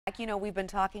You know, we've been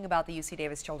talking about the UC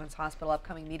Davis Children's Hospital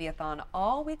upcoming Mediathon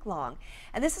all week long,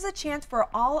 and this is a chance for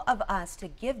all of us to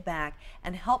give back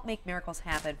and help make miracles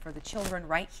happen for the children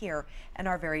right here in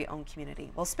our very own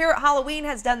community. Well, Spirit Halloween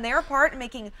has done their part in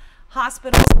making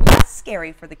hospitals less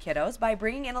scary for the kiddos by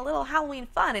bringing in a little Halloween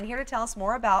fun, and here to tell us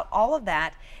more about all of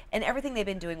that and everything they've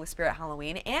been doing with Spirit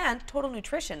Halloween and Total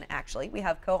Nutrition, actually, we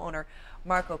have co-owner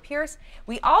Marco Pierce.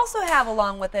 We also have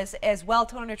along with us as well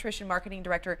Total Nutrition Marketing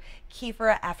Director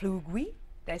Kiefer Aflugui.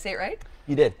 Did I say it right?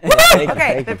 You did.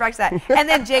 Okay, then practice that. And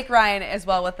then Jake Ryan as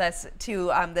well with us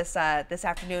too this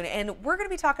afternoon. And we're going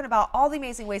to be talking about all the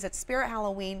amazing ways that Spirit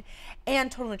Halloween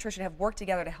and Total Nutrition have worked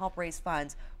together to help raise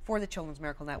funds for the Children's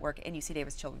Miracle Network and UC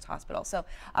Davis Children's Hospital. So,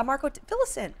 Marco, fill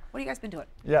us in. What have you guys been doing?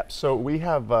 Yeah, so we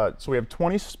have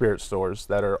 20 Spirit stores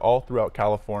that are all throughout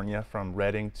California, from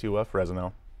Redding to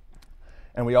Fresno.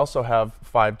 And we also have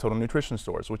 5 Total Nutrition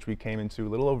stores, which we came into a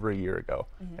little over a year ago.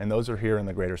 And those are here in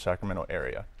the greater Sacramento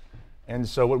area. And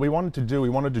so what we wanted to do, we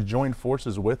wanted to join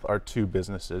forces with our 2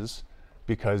 businesses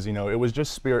because, you know, it was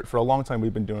just Spirit. For a long time,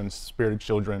 we've been doing Spirited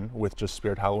Children with just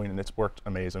Spirit Halloween, and it's worked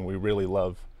amazing. We really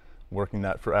love working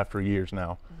that for after years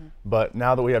now. But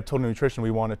now that we have Total Nutrition,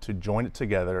 we wanted to join it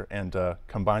together and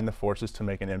combine the forces to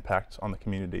make an impact on the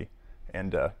community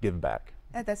and give back.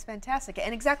 That's fantastic.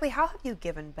 And exactly how have you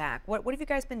given back? What have you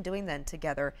guys been doing then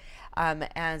together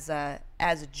as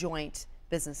joint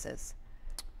businesses?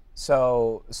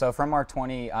 So from our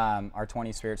 20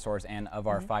 Spirit stores and of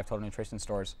our 5 Total Nutrition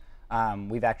stores,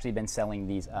 we've actually been selling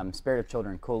these Spirit of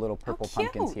Children, cool little purple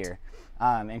pumpkins here.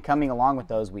 And coming along with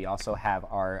those, we also have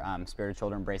our Spirit of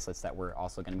Children bracelets that we're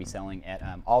also going to be selling at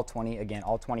all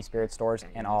 20 Spirit stores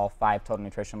and all 5 Total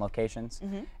Nutrition locations.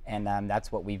 And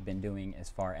that's what we've been doing as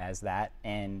far as that.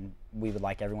 And we would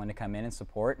like everyone to come in and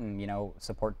support, and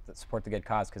support the good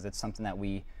cause, because it's something that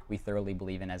we thoroughly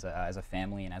believe in as a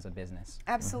family and as a business.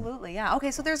 Absolutely, yeah.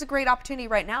 Okay, so there's a great opportunity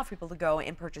right now for people to go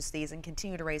and purchase these and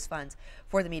continue to raise funds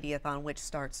for the Mediathon, which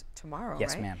starts tomorrow,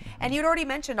 yes, right? Yes, ma'am. And you'd already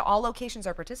mentioned all locations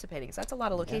are participating, so that's a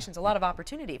lot of locations, a lot of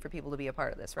opportunity for people to be a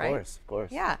part of this, right? Of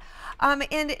course. Yeah.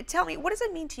 And tell me, what does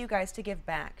it mean to you guys to give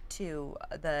back to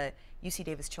the UC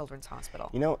Davis Children's Hospital?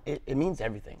 You know, it means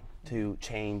everything to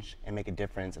change and make a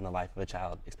difference in the life of a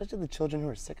child, especially the children who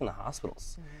are sick in the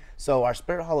hospitals. So our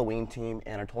Spirit Halloween team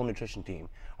and our Total Nutrition team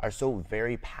are so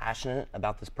very passionate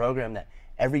about this program that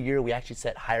every year we actually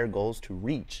set higher goals to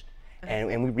reach,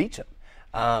 and we reach them.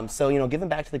 So, you know, giving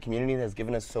back to the community that's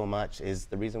given us so much is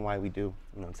the reason why we do,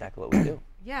 exactly what we do.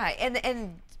 Yeah,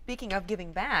 and speaking of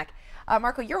giving back,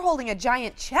 Marco, you're holding a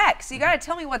giant check, so you got to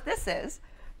tell me what this is.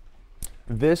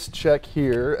 This check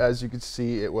here, as you can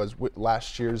see, it was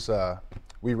last year's,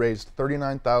 we raised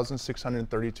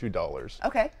 $39,632.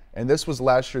 Okay. And this was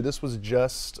last year. This was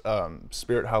just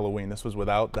Spirit Halloween. This was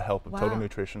without the help of Total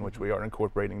Nutrition, which we are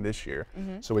incorporating this year.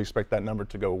 So we expect that number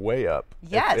to go way up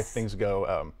if things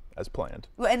go as planned.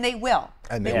 Well, and they will.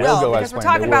 And they will go because as we're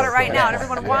planned. talking about it right now, and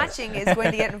everyone watching is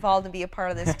going to get involved and be a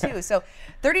part of this too. So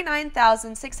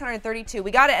 $39,632.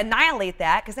 We got to annihilate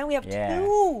that, because then we have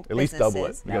 2 At least double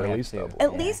it. We got to at least double it.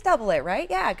 At least double it, right?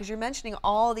 Yeah, because you're mentioning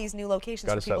all these new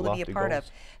locations for people to be a part of.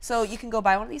 So you can go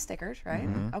buy one of these stickers, right?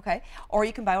 Okay. Or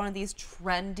you can buy one of these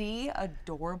trendy,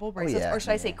 adorable bracelets. Or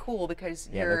should I say cool, because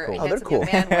you're a handsome young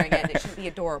man wearing it, and it shouldn't be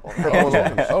adorable. Purple and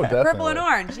orange. Oh, definitely. Purple and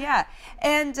orange, yeah.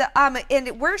 And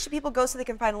where should people go so they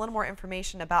can find a little more information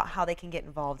about how they can get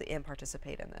involved and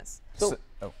participate in this? So,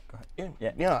 go ahead.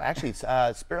 Actually, it's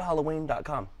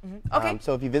SpiritHalloween.com. Okay.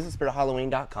 So if you visit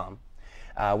SpiritHalloween.com,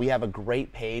 we have a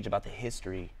great page about the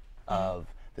history of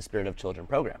the Spirit of Children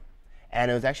program. And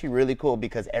it was actually really cool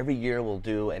because every year we'll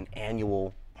do an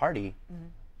annual party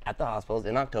at the hospitals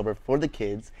in October for the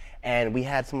kids, and we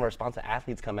had some of our sponsored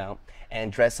athletes come out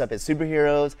and dress up as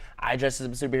superheroes. I dressed as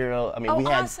a superhero. I mean, we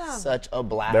had such a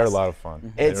blast. They're a lot of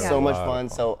fun. It's so much fun.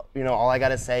 So, all I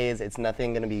gotta say is it's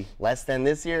nothing gonna be less than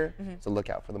this year, so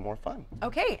look out for the more fun.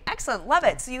 Okay, excellent, love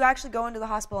it. So you actually go into the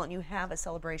hospital and you have a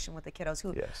celebration with the kiddos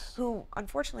who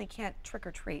unfortunately can't trick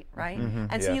or treat, right?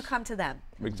 And so you come to them.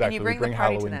 Exactly. And you bring we bring the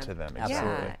party Halloween to them.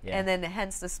 Absolutely. Yeah. And then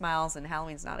hence the smiles, and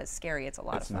Halloween's not as scary. It's a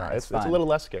lot of fun. It's a little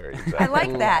less scary. Exactly. I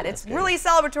like that. It's really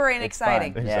celebratory and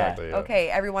exciting. Exactly. Yeah. Okay,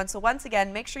 everyone. So once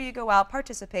again, make sure you go out,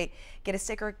 participate, get a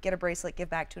sticker, get a bracelet,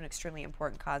 give back to an extremely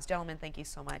important cause. Gentlemen, thank you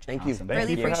so much. Thank you.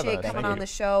 Really appreciate us. coming on the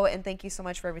show, and thank you so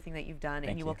much for everything that you've done,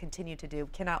 and you will continue to do.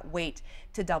 Cannot wait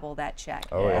to double that check.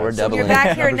 Oh, yeah. We're So doubling. you're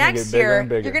back here next year.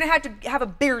 bigger. You're going to have a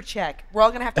bigger check. We're all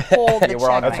going to have to hold the check.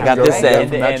 I got this From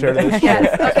that chair to this chair.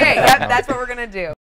 Yes. Okay. Yep. That's what we're going to do.